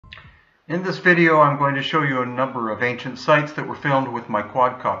In this video, I'm going to show you a number of ancient sites that were filmed with my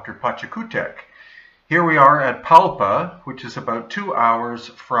quadcopter Pachacutec. Here we are at Palpa, which is about 2 hours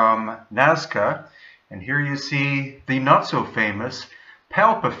from Nazca, and here you see the not-so-famous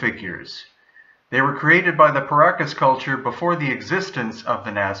Palpa figures. They were created by the Paracas culture before the existence of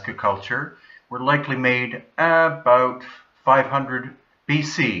the Nazca culture, were likely made about 500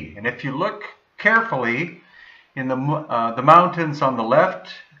 BC. And if you look carefully in the mountains on the left,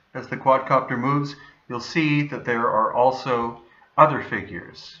 as the quadcopter moves, you'll see that there are also other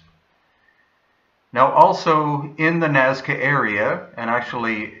figures. Now also in the Nazca area, and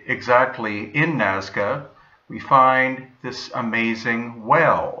actually exactly in Nazca, we find this amazing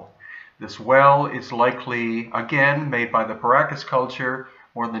well. This well is likely, again, made by the Paracas culture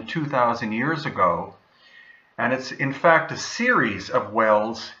more than 2,000 years ago. And it's in fact a series of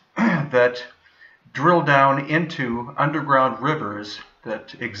wells that drill down into underground rivers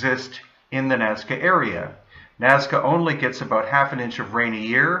that exist in the Nazca area. Nazca only gets about half an inch of rain a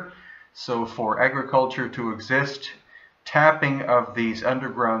year, so for agriculture to exist, tapping of these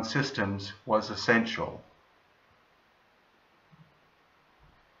underground systems was essential.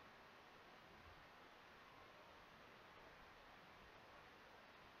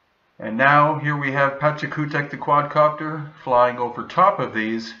 And now here we have Pachacutec the quadcopter flying over top of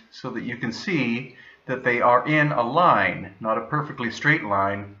these so that you can see that they are in a line, not a perfectly straight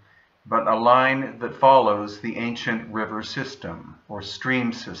line, but a line that follows the ancient river system or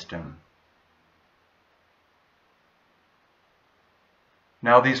stream system.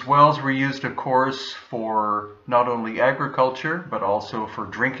 Now these wells were used, of course, for not only agriculture, but also for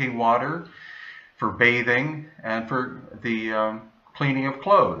drinking water, for bathing, and for the cleaning of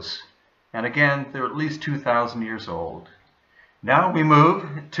clothes. And again, they're at least 2,000 years old. Now we move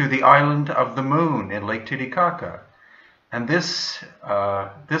to the island of the Moon in Lake Titicaca. And this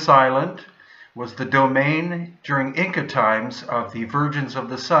island was the domain during Inca times of the Virgins of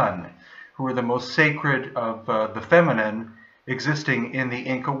the Sun, who were the most sacred of the feminine existing in the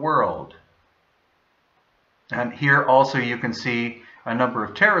Inca world. And here also you can see a number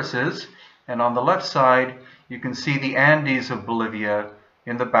of terraces, and on the left side you can see the Andes of Bolivia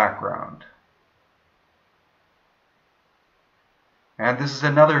in the background. And this is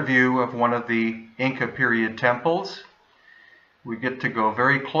another view of one of the Inca period temples. We get to go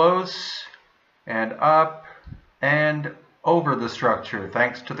very close and up and over the structure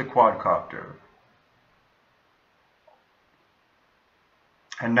thanks to the quadcopter.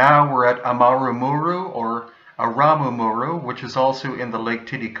 And now we're at Amarumuru or Aramumuru, which is also in the Lake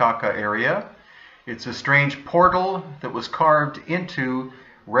Titicaca area. It's a strange portal that was carved into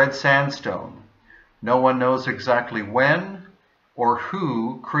red sandstone. No one knows exactly when or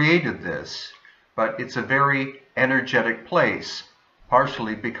who created this, but it's a very energetic place,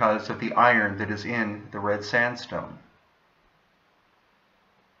 partially because of the iron that is in the red sandstone.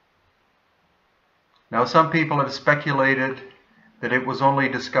 Now some people have speculated that it was only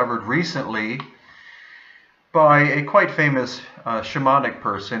discovered recently by a quite famous shamanic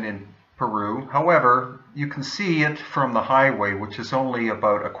person in Peru. However, you can see it from the highway, which is only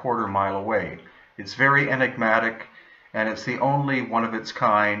about a quarter mile away. It's very enigmatic, and it's the only one of its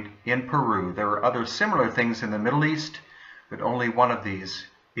kind in Peru. There are other similar things in the Middle East, but only one of these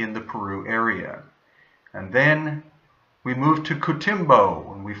in the Peru area. And then we move to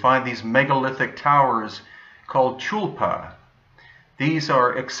Cotimbo, and we find these megalithic towers called chulpa. These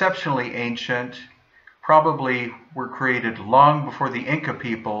are exceptionally ancient, probably were created long before the Inca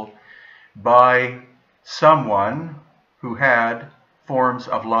people by someone who had forms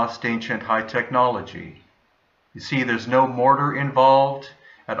of lost ancient high technology. You see there's no mortar involved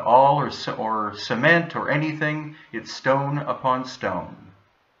at all, or cement or anything. It's stone upon stone.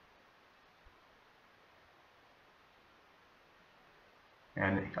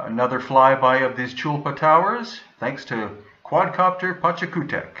 And another flyby of these chulpa towers, thanks to quadcopter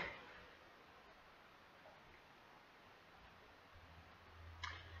Pachacutec.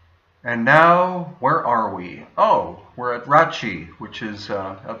 And now, where are we? Oh, we're at Rachi, which is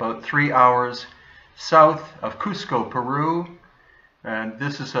about 3 hours south of Cusco, Peru. And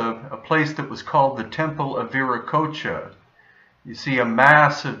this is a place that was called the Temple of Viracocha. You see a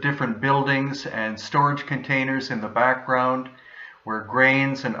mass of different buildings and storage containers in the background where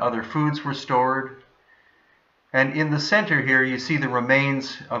grains and other foods were stored. And in the center here you see the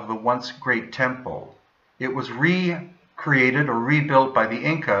remains of the once great temple. It was recreated or rebuilt by the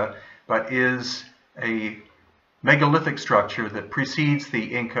Inca, but is a megalithic structure that precedes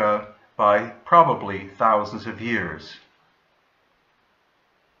the Inca by probably thousands of years.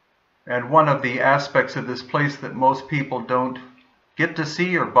 And one of the aspects of this place that most people don't get to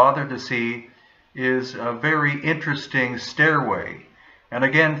see or bother to see is a very interesting stairway. And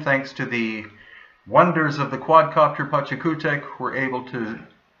again, thanks to the wonders of the quadcopter Pachacutec, we're able to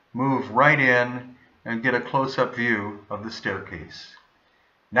move right in and get a close-up view of the staircase.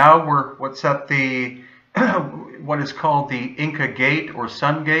 Now we're what's at the what is called the Inca Gate or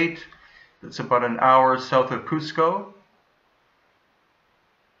Sun Gate. It's about an hour south of Cusco.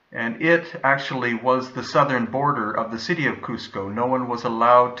 And it actually was the southern border of the city of Cusco. No one was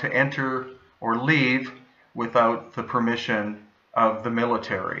allowed to enter or leave without the permission of the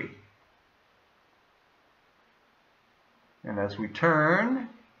military. And as we turn,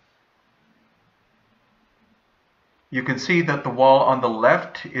 you can see that the wall on the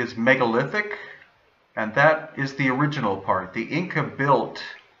left is megalithic, and that is the original part. The Inca built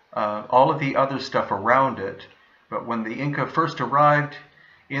all of the other stuff around it, but when the Inca first arrived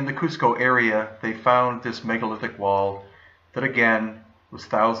in the Cusco area, they found this megalithic wall that again was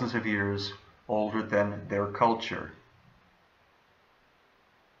thousands of years older than their culture.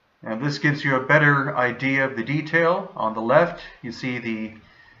 And this gives you a better idea of the detail. On the left, you see the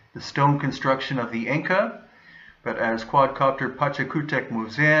stone construction of the Inca, but as quadcopter Pachacutec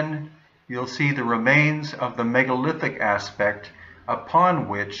moves in, you'll see the remains of the megalithic aspect upon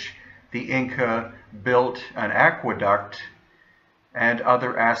which the Inca built an aqueduct and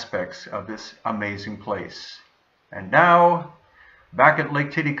other aspects of this amazing place. And now, back at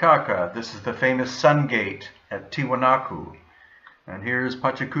Lake Titicaca, this is the famous Sun Gate at Tiwanaku. And here's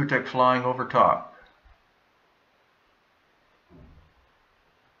Pachacutec flying over top.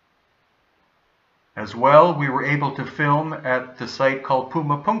 As well, we were able to film at the site called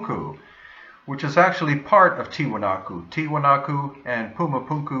Pumapunku, which is actually part of Tiwanaku. Tiwanaku and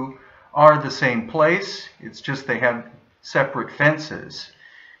Pumapunku are the same place, it's just they have separate fences.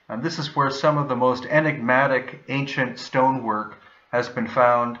 And this is where some of the most enigmatic ancient stonework has been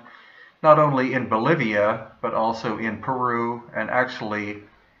found, not only in Bolivia, but also in Peru. And actually,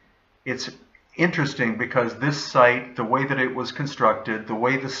 it's interesting because this site, the way that it was constructed, the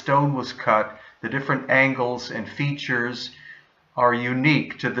way the stone was cut, the different angles and features are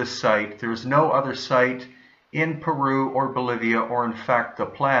unique to this site. There's no other site in Peru or Bolivia, or in fact the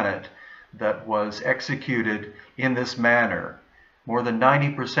planet, that was executed in this manner. More than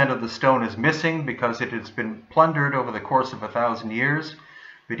 90% of the stone is missing because it has been plundered over the course of 1,000 years.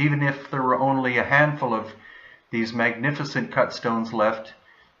 But even if there were only a handful of these magnificent cut stones left,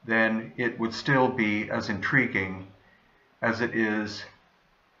 then it would still be as intriguing as it is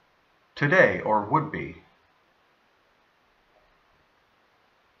today, or would be.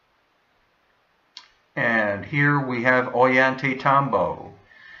 And here we have Ollantaytambo,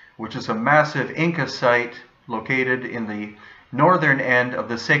 which is a massive Inca site located in the northern end of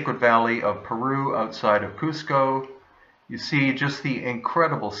the Sacred Valley of Peru outside of Cusco. You see just the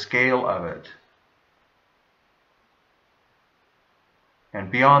incredible scale of it. And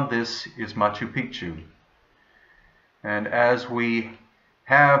beyond this is Machu Picchu. And as we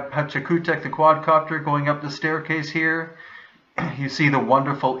have Pachacutec the quadcopter going up the staircase here, you see the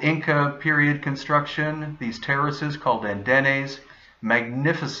wonderful Inca period construction, these terraces called andenes,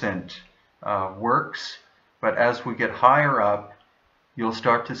 magnificent works. But as we get higher up, you'll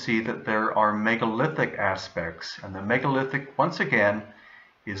start to see that there are megalithic aspects. And the megalithic, once again,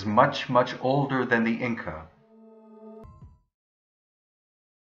 is much, much older than the Inca.